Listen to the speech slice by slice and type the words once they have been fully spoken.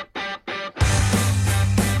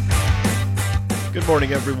Good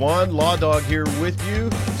morning, everyone. Law Dog here with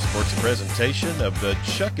you. Sports presentation of the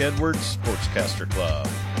Chuck Edwards Sportscaster Club.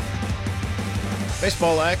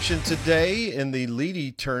 Baseball action today in the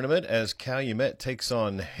Leedy tournament as Calumet takes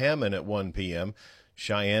on Hammond at 1 p.m.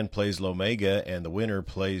 Cheyenne plays Lomega, and the winner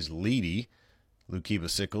plays Leedy. Luqueba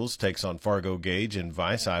Sickles takes on Fargo Gage, and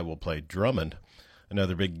Vici will play Drummond.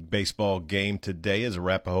 Another big baseball game today as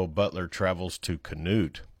Arapahoe Butler travels to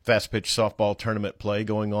Canute. Fast pitch softball tournament play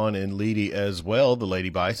going on in Leedy as well. The Lady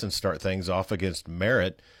Bisons start things off against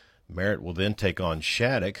Merritt. Merritt will then take on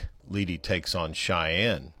Shattuck. Leedy takes on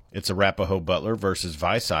Cheyenne. It's Arapahoe Butler versus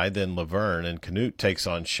Vici, then Laverne, and Canute takes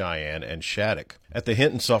on Cheyenne and Shattuck. At the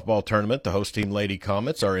Hinton softball tournament, the host team Lady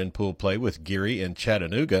Comets are in pool play with Geary and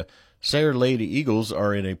Chattanooga. Sayre Lady Eagles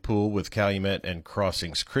are in a pool with Calumet and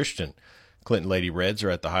Crossings Christian. Clinton Lady Reds are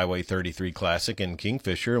at the Highway 33 Classic in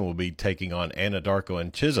Kingfisher and will be taking on Anadarko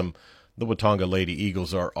and Chisholm. The Watonga Lady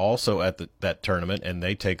Eagles are also at that tournament, and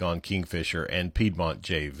they take on Kingfisher and Piedmont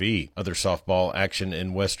JV. Other softball action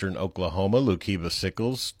in western Oklahoma. Luqueba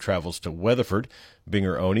Sickles travels to Weatherford.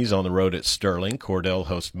 Binger Onis on the road at Sterling. Cordell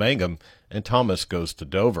hosts Mangum, and Thomas goes to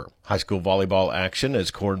Dover. High school volleyball action as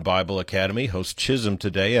Corn Bible Academy hosts Chisholm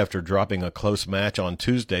today after dropping a close match on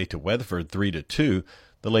Tuesday to Weatherford 3-2.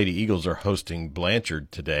 The Lady Eagles are hosting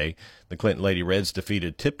Blanchard today. The Clinton Lady Reds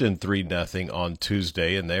defeated Tipton 3-0 on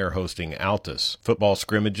Tuesday, and they are hosting Altus. Football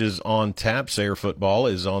scrimmages on tap. Sayre football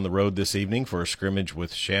is on the road this evening for a scrimmage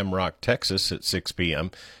with Shamrock, Texas at 6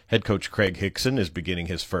 p.m. Head coach Craig Hickson is beginning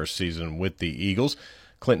his first season with the Eagles.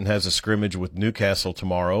 Clinton has a scrimmage with Newcastle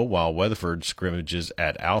tomorrow, while Weatherford scrimmages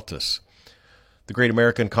at Altus. The Great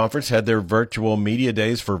American Conference had their virtual media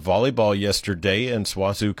days for volleyball yesterday, and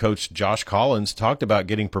SWOSU coach Josh Collins talked about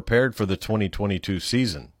getting prepared for the 2022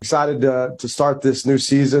 season. Excited to start this new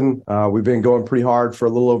season. We've been going pretty hard for a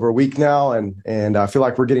little over a week now, and I feel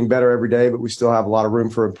like we're getting better every day, but we still have a lot of room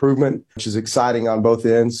for improvement, which is exciting on both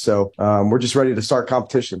ends. So we're just ready to start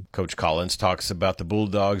competition. Coach Collins talks about the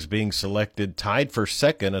Bulldogs being selected tied for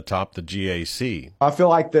second atop the GAC. I feel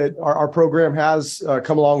like that our program has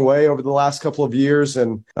come a long way over the last couple of years,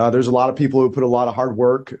 and there's a lot of people who put a lot of hard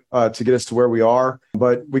work to get us to where we are,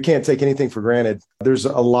 but we can't take anything for granted. There's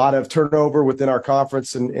a lot of turnover within our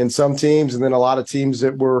conference and some teams, and then a lot of teams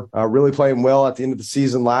that were really playing well at the end of the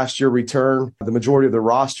season last year return the majority of the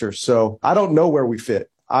roster. So I don't know where we fit.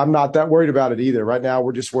 I'm not that worried about it either. Right now,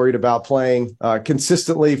 we're just worried about playing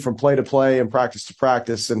consistently from play to play and practice to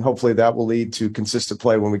practice, and hopefully that will lead to consistent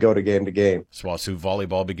play when we go to game to game. SWOSU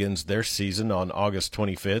Volleyball begins their season on August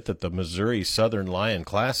 25th at the Missouri Southern Lion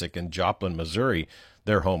Classic in Joplin, Missouri.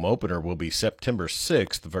 Their home opener will be September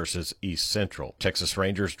 6th versus East Central. Texas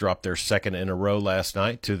Rangers dropped their second in a row last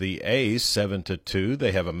night to the A's 7-2.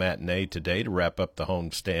 They have a matinee today to wrap up the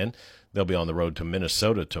homestand. They'll be on the road to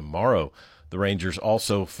Minnesota tomorrow. The Rangers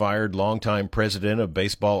also fired longtime president of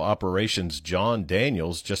baseball operations John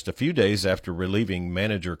Daniels just a few days after relieving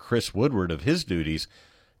manager Chris Woodward of his duties.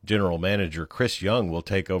 General Manager Chris Young will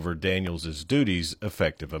take over Daniels' duties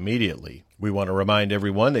effective immediately. We want to remind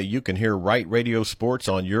everyone that you can hear Right Radio Sports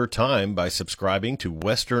on your time by subscribing to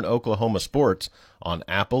Western Oklahoma Sports on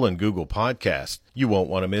Apple and Google Podcasts. You won't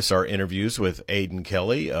want to miss our interviews with Aiden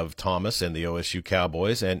Kelly of Thomas and the OSU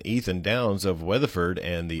Cowboys and Ethan Downs of Weatherford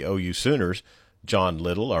and the OU Sooners, John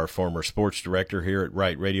Little, our former sports director here at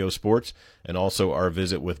Right Radio Sports, and also our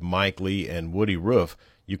visit with Mike Lee and Woody Roof.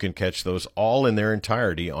 You can catch those all in their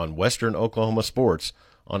entirety on Western Oklahoma Sports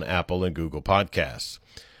on Apple and Google Podcasts.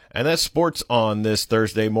 And that's sports on this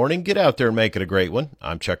Thursday morning. Get out there and make it a great one.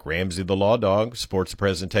 I'm Chuck Ramsey, the Law Dog, sports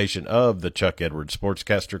presentation of the Chuck Edwards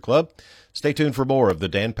Sportscaster Club. Stay tuned for more of the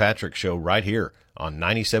Dan Patrick Show right here on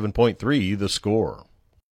 97.3 The Score.